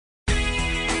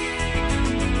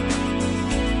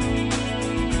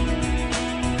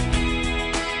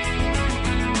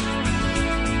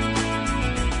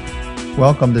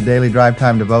Welcome to Daily Drive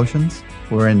Time Devotions.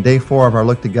 We're in day 4 of our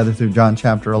look together through John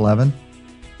chapter 11.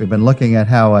 We've been looking at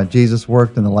how Jesus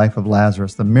worked in the life of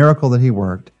Lazarus, the miracle that he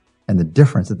worked, and the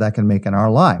difference that can make in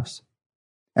our lives.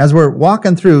 As we're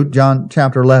walking through John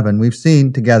chapter 11, we've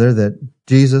seen together that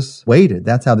Jesus waited.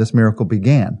 That's how this miracle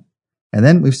began. And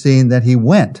then we've seen that he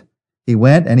went. He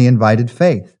went and he invited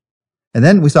faith. And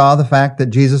then we saw the fact that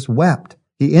Jesus wept.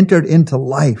 He entered into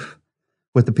life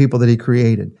with the people that he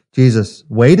created. Jesus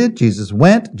waited, Jesus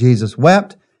went, Jesus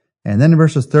wept, and then in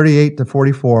verses 38 to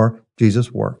 44,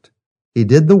 Jesus worked. He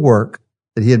did the work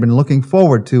that he had been looking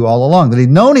forward to all along, that he'd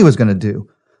known he was going to do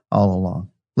all along.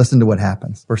 Listen to what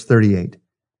happens. Verse 38.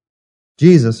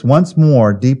 Jesus, once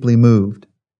more deeply moved,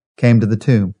 came to the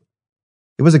tomb.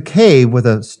 It was a cave with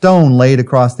a stone laid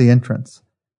across the entrance.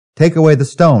 "Take away the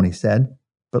stone," he said.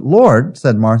 "But Lord,"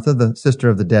 said Martha, the sister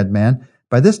of the dead man,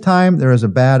 "by this time there is a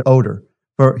bad odor,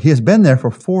 for he has been there for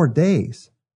 4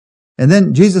 days." And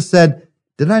then Jesus said,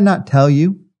 "Did I not tell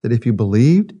you that if you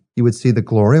believed, you would see the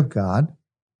glory of God?"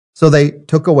 So they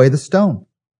took away the stone.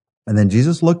 And then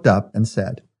Jesus looked up and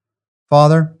said,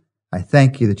 "Father, I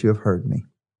thank you that you have heard me.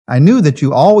 I knew that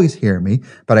you always hear me,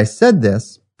 but I said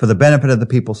this for the benefit of the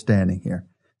people standing here,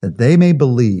 that they may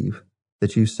believe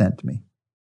that you sent me."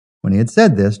 When he had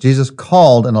said this, Jesus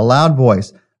called in a loud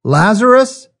voice,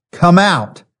 "Lazarus, come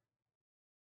out."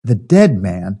 The dead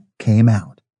man came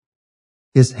out,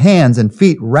 his hands and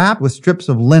feet wrapped with strips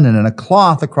of linen and a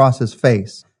cloth across his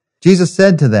face. Jesus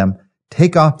said to them,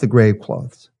 "Take off the grave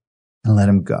clothes and let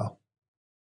him go."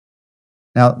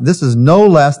 Now, this is no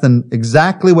less than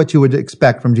exactly what you would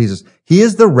expect from Jesus. He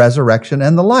is the resurrection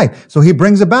and the life. So he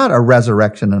brings about a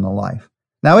resurrection and a life.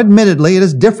 Now, admittedly, it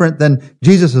is different than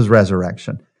Jesus'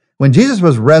 resurrection. When Jesus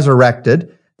was resurrected,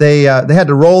 they had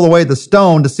to roll away the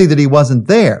stone to see that he wasn't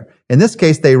there. In this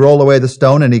case, they roll away the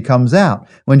stone and he comes out.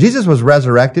 When Jesus was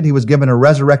resurrected, he was given a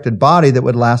resurrected body that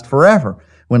would last forever.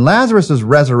 When Lazarus is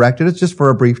resurrected, it's just for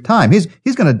a brief time. He's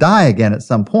going to die again at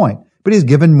some point, but he's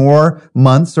given more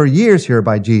months or years here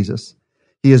by Jesus.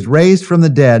 He is raised from the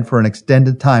dead for an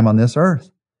extended time on this earth,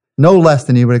 no less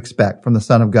than you would expect from the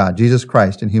Son of God, Jesus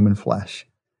Christ in human flesh.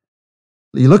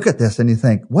 You look at this and you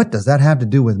think, what does that have to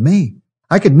do with me?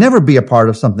 I could never be a part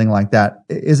of something like that.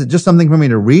 Is it just something for me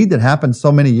to read that happened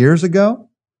so many years ago?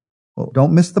 Well,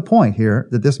 don't miss the point here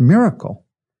that this miracle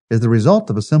is the result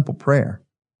of a simple prayer.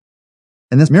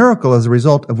 And this miracle is the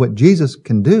result of what Jesus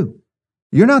can do.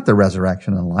 You're not the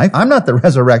resurrection and life. I'm not the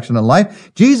resurrection and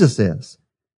life. Jesus is.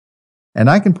 And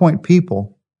I can point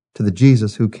people to the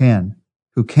Jesus who can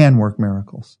work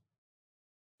miracles.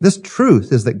 This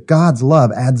truth is that God's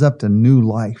love adds up to new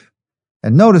life.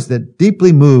 And notice that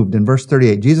deeply moved in verse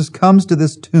 38, Jesus comes to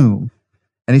this tomb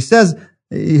and he says,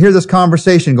 you hear this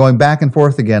conversation going back and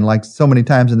forth again like so many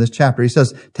times in this chapter. He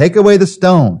says, "Take away the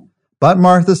stone." But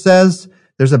Martha says,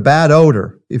 "There's a bad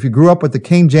odor." If you grew up with the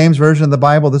King James Version of the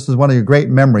Bible, this is one of your great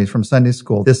memories from Sunday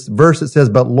school. This verse that says,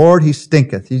 "But Lord, he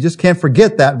stinketh." You just can't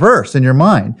forget that verse in your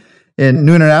mind. In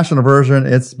New International Version,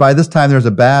 it's "By this time there's a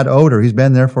bad odor." He's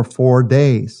been there for 4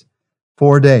 days.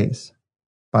 4 days.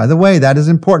 By the way, that is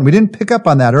important. We didn't pick up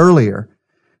on that earlier.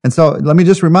 And so let me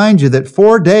just remind you that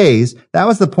 4 days, that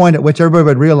was the point at which everybody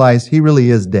would realize he really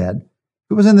is dead.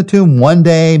 He was in the tomb 1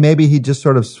 day. Maybe he just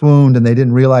sort of swooned and they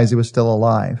didn't realize he was still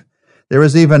alive. There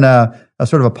was even a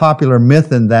sort of a popular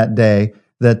myth in that day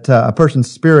that a person's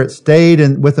spirit stayed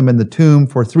with them in the tomb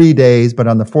for 3 days, but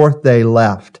on the 4th day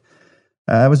left.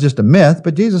 It was just a myth,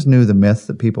 but Jesus knew the myths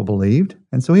that people believed.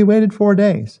 And so he waited 4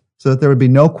 days so that there would be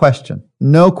no question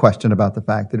about the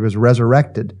fact that he was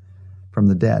resurrected from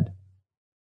the dead.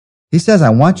 He says, "I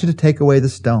want you to take away the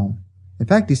stone." In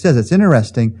fact, he says, it's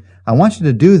interesting, "I want you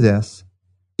to do this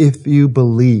if you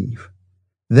believe."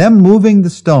 Them moving the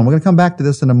stone, we're going to come back to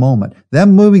this in a moment.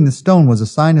 Them moving the stone was a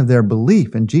sign of their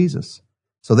belief in Jesus.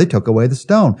 So they took away the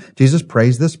stone. Jesus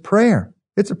prays this prayer.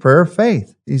 It's a prayer of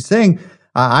faith. He's saying,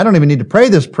 I don't even need to pray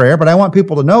this prayer, but I want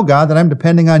people to know, God, that I'm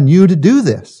depending on you to do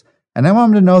this. And I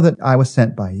want them to know that I was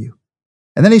sent by you.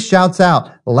 And then he shouts out,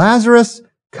 "Lazarus,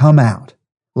 come out."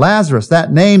 Lazarus,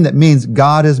 that name that means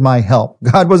God is my help.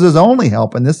 God was his only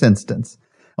help in this instance.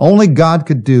 Only God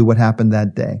could do what happened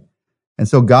that day. And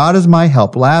so God is my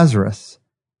help. Lazarus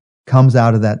comes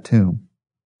out of that tomb.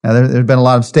 Now, there's been a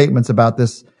lot of statements about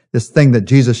this thing that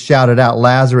Jesus shouted out,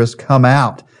 "Lazarus, come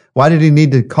out." Why did he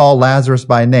need to call Lazarus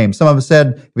by name? Some of us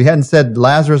said, if he hadn't said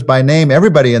Lazarus by name,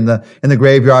 everybody in the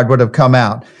graveyard would have come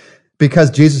out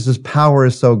because Jesus' power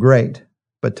is so great.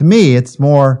 But to me, it's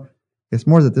more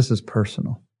that this is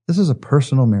personal. This is a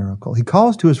personal miracle. He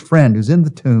calls to his friend who's in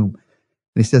the tomb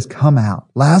and he says, "Come out.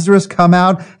 Lazarus, come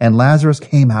out." And Lazarus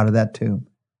came out of that tomb.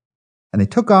 And they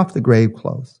took off the grave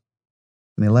clothes.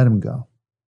 and they let him go.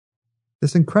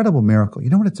 This incredible miracle, you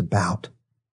know what it's about?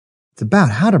 It's about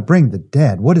how to bring the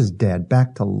dead, what is dead,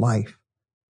 back to life.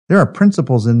 There are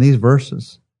principles in these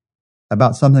verses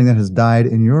about something that has died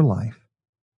in your life.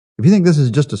 If you think this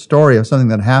is just a story of something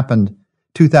that happened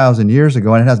 2,000 years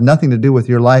ago and it has nothing to do with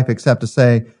your life except to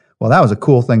say, well, that was a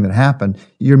cool thing that happened,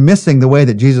 you're missing the way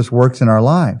that Jesus works in our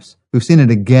lives. We've seen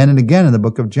it again and again in the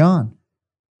book of John.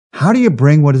 How do you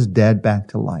bring what is dead back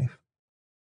to life?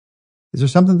 Is there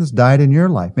something that's died in your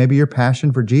life? Maybe your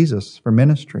passion for Jesus, for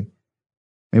ministry.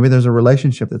 Maybe there's a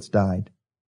relationship that's died.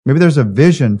 Maybe there's a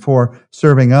vision for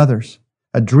serving others,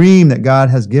 a dream that God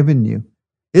has given you.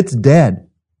 It's dead.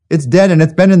 It's dead, and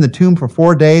it's been in the tomb for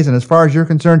 4 days, and as far as you're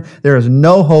concerned, there is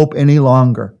no hope any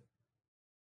longer.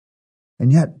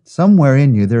 And yet, somewhere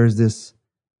in you, there's this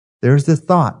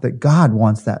thought that God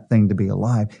wants that thing to be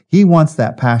alive. He wants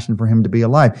that passion for Him to be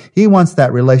alive. He wants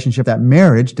that relationship, that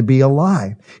marriage to be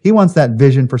alive. He wants that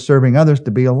vision for serving others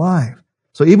to be alive.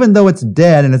 So even though it's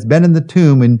dead and it's been in the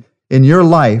tomb in your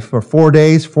life for 4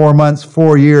 days, 4 months,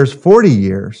 4 years, 40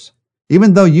 years,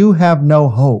 even though you have no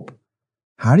hope,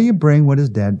 how do you bring what is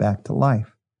dead back to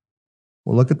life?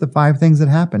 Well, look at the 5 things that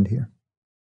happened here.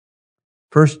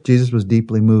 First, Jesus was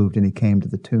deeply moved and He came to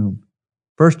the tomb.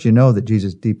 First, you know that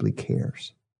Jesus deeply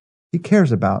cares. He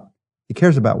cares about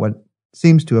what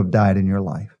seems to have died in your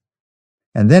life.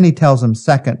 And then He tells him,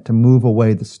 second, to move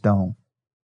away the stone.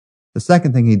 The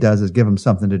second thing He does is give him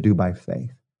something to do by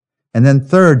faith. And then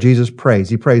third, Jesus prays.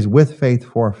 He prays with faith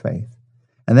for faith.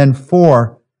 And then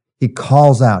 4, He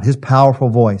calls out His powerful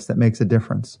voice that makes a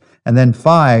difference. And then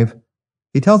 5,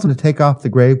 He tells him to take off the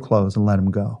grave clothes and let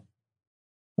him go.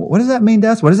 What does that mean to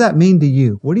us? What does that mean to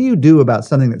you? What do you do about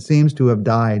something that seems to have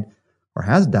died or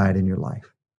has died in your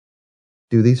life?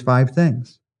 Do these 5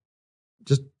 things.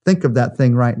 Just think of that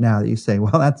thing right now that you say,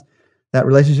 well, that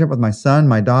relationship with my son,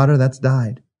 my daughter, that's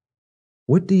died.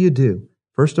 What do you do?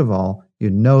 First of all, you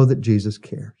know that Jesus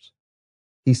cares.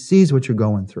 He sees what you're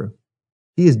going through.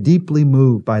 He is deeply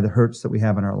moved by the hurts that we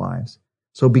have in our lives.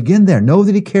 So begin there. Know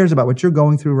that He cares about what you're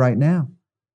going through right now.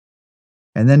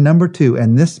 And then number 2,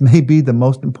 and this may be the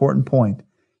most important point,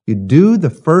 you do the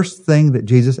first thing that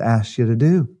Jesus asks you to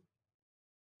do.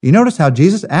 You notice how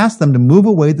Jesus asked them to move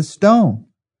away the stone.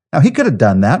 Now, He could have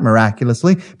done that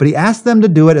miraculously, but He asked them to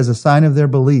do it as a sign of their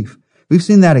belief. We've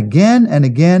seen that again and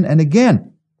again and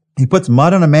again. He puts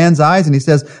mud on a man's eyes and He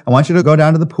says, I want you to go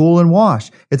down to the pool and wash.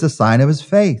 It's a sign of his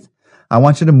faith. I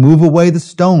want you to move away the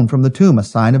stone from the tomb, a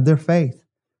sign of their faith.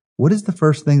 What is the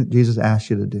first thing that Jesus asks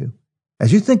you to do?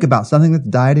 As you think about something that's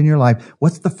died in your life,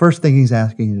 what's the first thing He's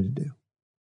asking you to do?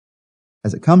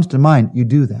 As it comes to mind, you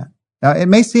do that. Now, it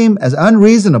may seem as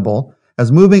unreasonable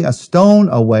as moving a stone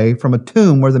away from a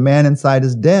tomb where the man inside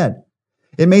is dead.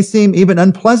 It may seem even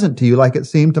unpleasant to you like it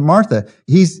seemed to Martha.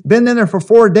 He's been in there for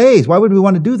 4 days. Why would we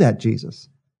want to do that, Jesus?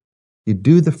 You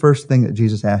do the first thing that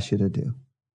Jesus asks you to do.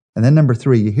 And then number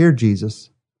 3, you hear Jesus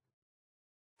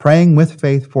praying with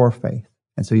faith for faith.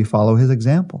 And so you follow His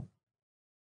example.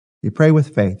 You pray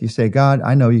with faith. You say, God,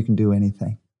 I know You can do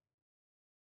anything.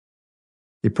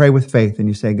 You pray with faith and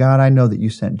you say, God, I know that You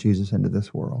sent Jesus into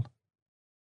this world.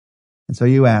 And so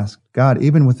you ask, God,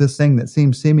 even with this thing that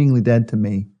seems seemingly dead to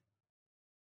me,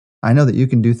 I know that You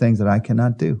can do things that I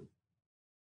cannot do.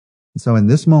 And so in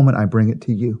this moment, I bring it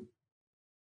to You.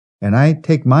 And I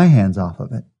take my hands off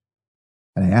of it.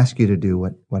 And I ask You to do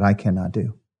what I cannot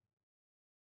do.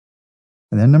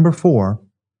 And then number 4,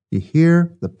 you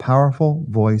hear the powerful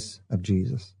voice of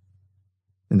Jesus.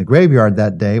 In the graveyard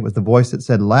that day, it was the voice that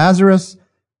said, Lazarus,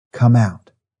 come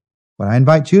out. What I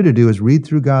invite you to do is read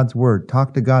through God's Word,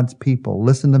 talk to God's people,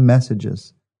 listen to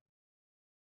messages.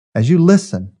 As you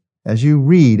listen, as you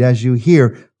read, as you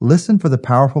hear, listen for the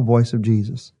powerful voice of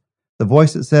Jesus. The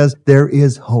voice that says, there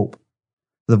is hope.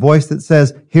 The voice that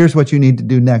says, here's what you need to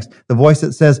do next. The voice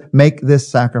that says, make this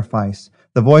sacrifice.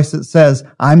 The voice that says,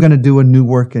 I'm going to do a new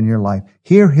work in your life.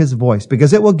 Hear His voice,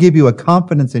 because it will give you a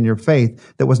confidence in your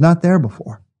faith that was not there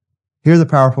before. Hear the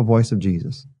powerful voice of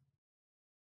Jesus.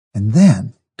 And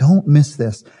then, don't miss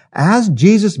this. As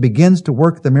Jesus begins to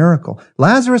work the miracle,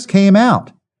 Lazarus came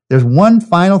out. There's one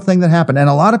final thing that happened, and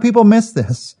a lot of people miss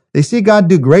this. They see God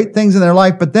do great things in their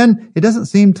life, but then it doesn't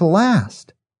seem to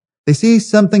last. They see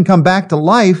something come back to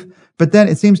life, but then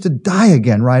it seems to die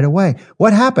again right away.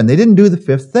 What happened? They didn't do the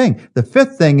 5th thing. The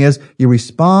 5th thing is you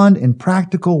respond in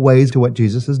practical ways to what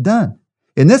Jesus has done.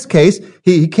 In this case,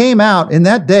 he came out in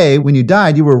that day when you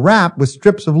died, you were wrapped with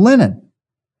strips of linen.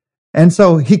 And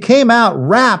so he came out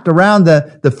wrapped around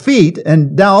the feet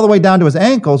and down all the way down to his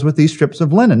ankles with these strips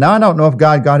of linen. Now, I don't know if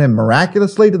God got him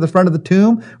miraculously to the front of the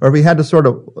tomb or if he had to sort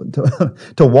of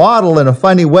to waddle in a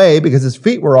funny way because his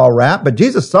feet were all wrapped. But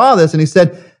Jesus saw this and he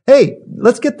said, hey,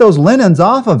 let's get those linens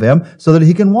off of him so that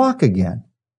he can walk again.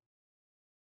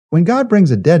 When God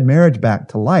brings a dead marriage back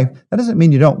to life, that doesn't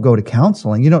mean you don't go to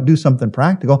counseling. You don't do something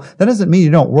practical. That doesn't mean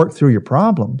you don't work through your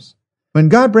problems. When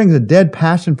God brings a dead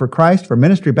passion for Christ, for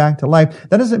ministry back to life,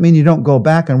 that doesn't mean you don't go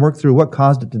back and work through what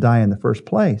caused it to die in the first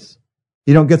place.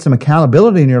 You don't get some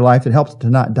accountability in your life that helps it to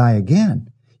not die again.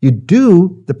 You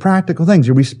do the practical things.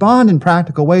 You respond in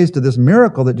practical ways to this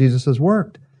miracle that Jesus has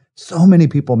worked. So many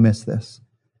people miss this.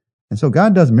 And so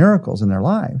God does miracles in their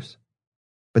lives,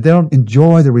 but they don't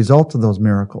enjoy the results of those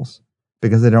miracles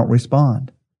because they don't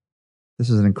respond. This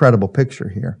is an incredible picture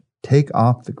here. Take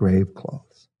off the grave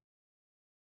clothes.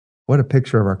 What a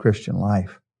picture of our Christian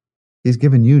life. He's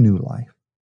given you new life.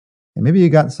 And maybe you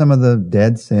got some of the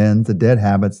dead sins, the dead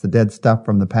habits, the dead stuff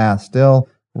from the past still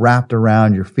wrapped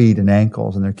around your feet and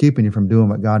ankles, and they're keeping you from doing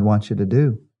what God wants you to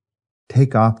do.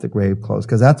 Take off the grave clothes,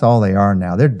 because that's all they are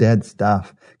now. They're dead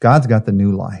stuff. God's got the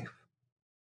new life.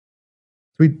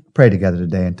 So we pray together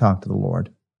today and talk to the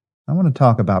Lord. I want to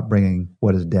talk about bringing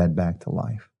what is dead back to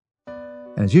life.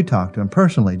 And as you talk to him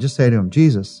personally, just say to him,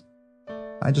 Jesus,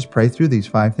 I just pray through these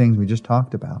 5 things we just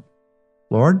talked about.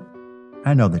 Lord,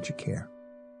 I know that you care.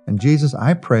 And Jesus,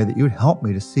 I pray that you would help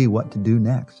me to see what to do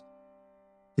next.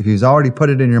 If he's already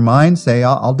put it in your mind, say,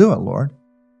 I'll do it, Lord.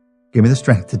 Give me the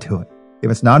strength to do it.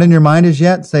 If it's not in your mind as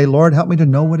yet, say, Lord, help me to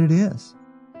know what it is.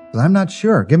 Because I'm not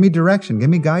sure. Give me direction. Give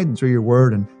me guidance through your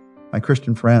word and my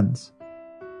Christian friends.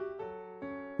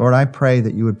 Lord, I pray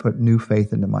that you would put new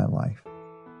faith into my life.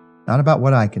 Not about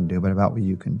what I can do, but about what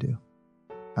you can do.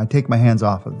 I take my hands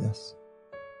off of this.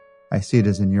 I see it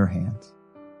as in your hands.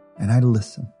 And I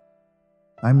listen.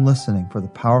 I'm listening for the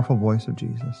powerful voice of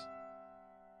Jesus.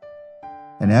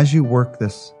 And as you work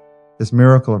this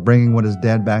miracle of bringing what is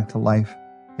dead back to life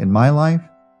in my life,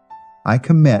 I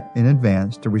commit in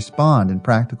advance to respond in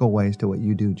practical ways to what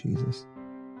you do, Jesus,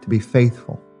 to be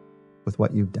faithful with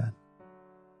what you've done.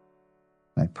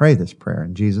 And I pray this prayer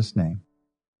in Jesus' name.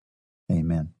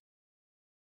 Amen.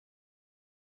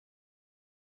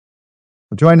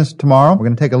 Well, join us tomorrow. We're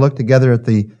going to take a look together at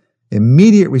the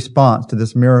immediate response to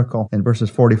this miracle in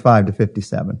verses 45 to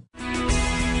 57.